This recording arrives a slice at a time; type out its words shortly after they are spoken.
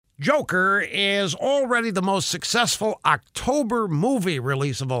Joker is already the most successful October movie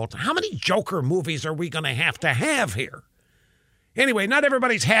release of all time. How many Joker movies are we going to have here? Anyway, not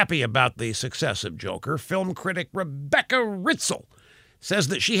everybody's happy about the success of Joker. Film critic Rebecca Ritzel says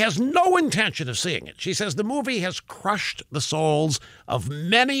that she has no intention of seeing it. She says the movie has crushed the souls of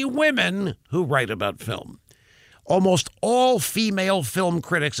many women who write about film. Almost all female film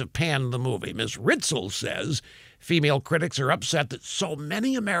critics have panned the movie. Ms. Ritzel says female critics are upset that so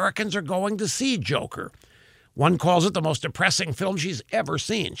many Americans are going to see Joker. One calls it the most depressing film she's ever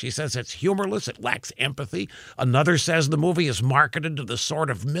seen. She says it's humorless, it lacks empathy. Another says the movie is marketed to the sort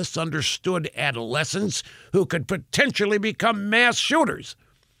of misunderstood adolescents who could potentially become mass shooters.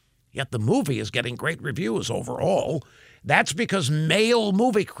 Yet the movie is getting great reviews overall. That's because male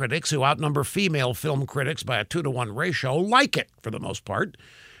movie critics, who outnumber female film critics by a 2-to-1 ratio, like it for the most part.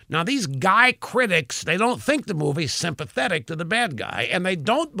 Now, these guy critics, they don't think the movie's sympathetic to the bad guy, and they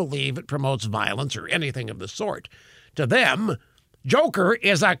don't believe it promotes violence or anything of the sort. To them, Joker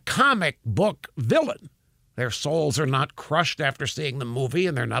is a comic book villain. Their souls are not crushed after seeing the movie,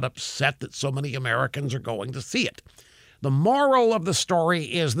 and they're not upset that so many Americans are going to see it. The moral of the story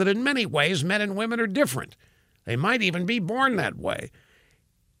is that in many ways, men and women are different. They might even be born that way.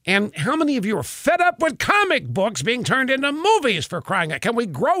 And how many of you are fed up with comic books being turned into movies, for crying out? Can we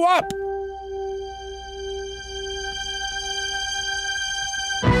grow up?